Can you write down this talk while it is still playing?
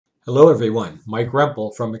Hello everyone, Mike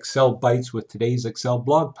Rempel from Excel Bytes with today's Excel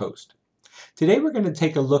blog post. Today we're going to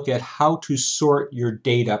take a look at how to sort your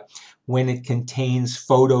data when it contains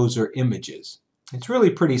photos or images. It's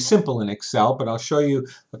really pretty simple in Excel, but I'll show you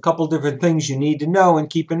a couple different things you need to know and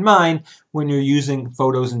keep in mind when you're using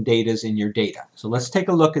photos and data in your data. So let's take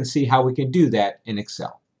a look and see how we can do that in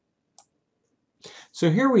Excel.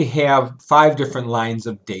 So here we have 5 different lines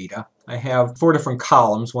of data. I have 4 different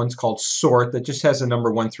columns. One's called sort that just has a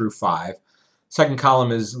number 1 through 5. Second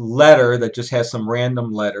column is letter that just has some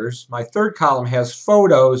random letters. My third column has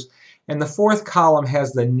photos, and the fourth column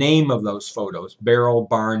has the name of those photos: barrel,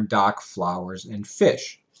 barn, dock, flowers, and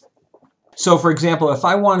fish. So for example, if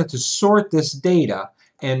I wanted to sort this data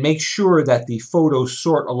and make sure that the photos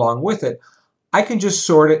sort along with it, I can just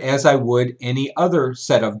sort it as I would any other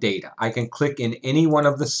set of data. I can click in any one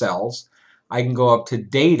of the cells. I can go up to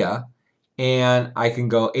data, and I can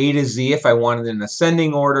go A to Z if I want it in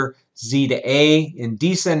ascending order, Z to A in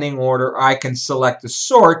descending order, or I can select the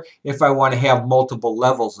sort if I want to have multiple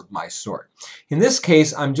levels of my sort. In this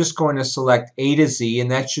case, I'm just going to select A to Z,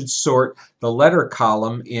 and that should sort the letter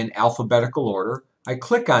column in alphabetical order. I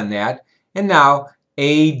click on that, and now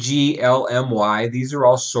A, G, L, M, Y, these are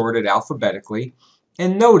all sorted alphabetically.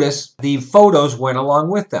 And notice the photos went along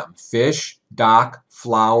with them: fish, dock,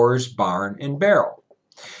 flowers, barn, and barrel.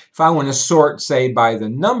 If I want to sort, say, by the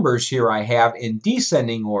numbers here I have in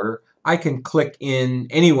descending order, I can click in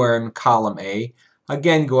anywhere in column A.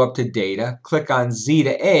 Again, go up to data, click on Z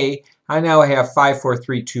to A. I now have 5, 4,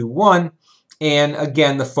 3, 2, 1. And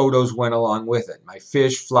again, the photos went along with it: my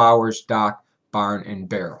fish, flowers, dock, barn, and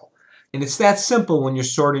barrel. And it's that simple when you're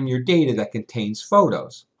sorting your data that contains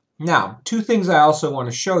photos. Now, 2 things I also want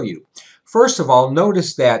to show you. First of all,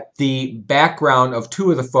 notice that the background of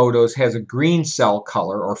 2 of the photos has a green cell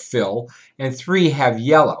color or fill, and 3 have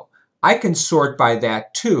yellow. I can sort by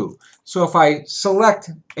that too. So if I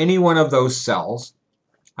select any one of those cells,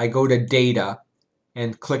 I go to data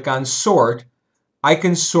and click on sort, I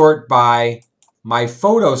can sort by my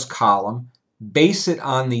photos column, base it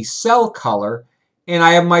on the cell color, and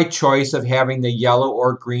I have my choice of having the yellow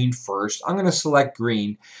or green first. I'm going to select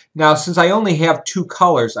green. Now, since I only have 2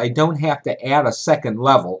 colors, I don't have to add a second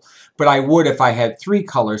level, but I would if I had 3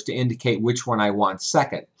 colors to indicate which one I want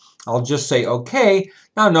second. I'll just say OK.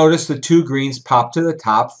 Now notice the 2 greens pop to the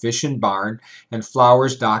top: fish and barn, and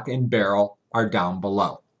flowers, dock, and barrel are down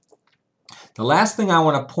below. The last thing I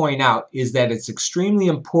want to point out is that it's extremely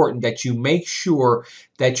important that you make sure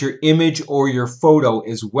that your image or your photo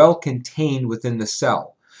is well contained within the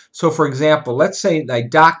cell. So for example, let's say my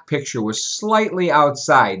dock picture was slightly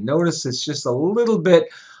outside. Notice it's just a little bit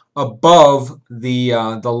above the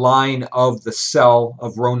line of the cell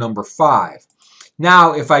of row number 5.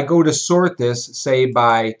 Now if I go to sort this, say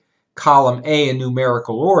by column A in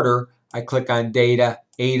numerical order, I click on data,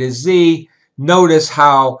 A to Z. Notice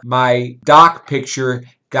how my dock picture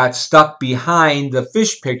got stuck behind the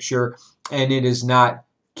fish picture and it is not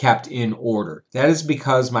kept in order. That is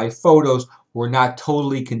because my photos were not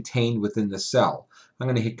totally contained within the cell. I'm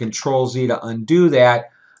going to hit Control Z to undo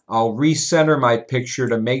that. I'll recenter my picture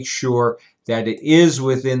to make sure that it is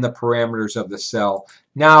within the parameters of the cell.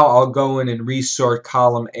 Now I'll go in and resort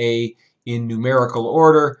column A in numerical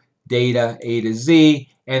order, data A to Z,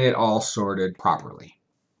 and it all sorted properly.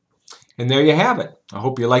 And there you have it. I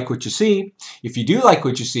hope you like what you see. If you do like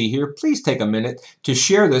what you see here, please take a minute to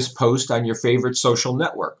share this post on your favorite social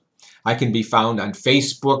network. I can be found on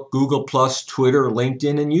Facebook, Google+, Twitter,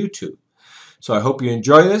 LinkedIn, and YouTube. So I hope you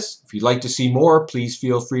enjoy this. If you'd like to see more, please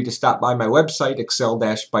feel free to stop by my website,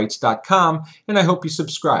 excel-bytes.com, and I hope you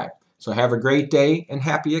subscribe. So have a great day and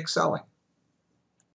happy excelling.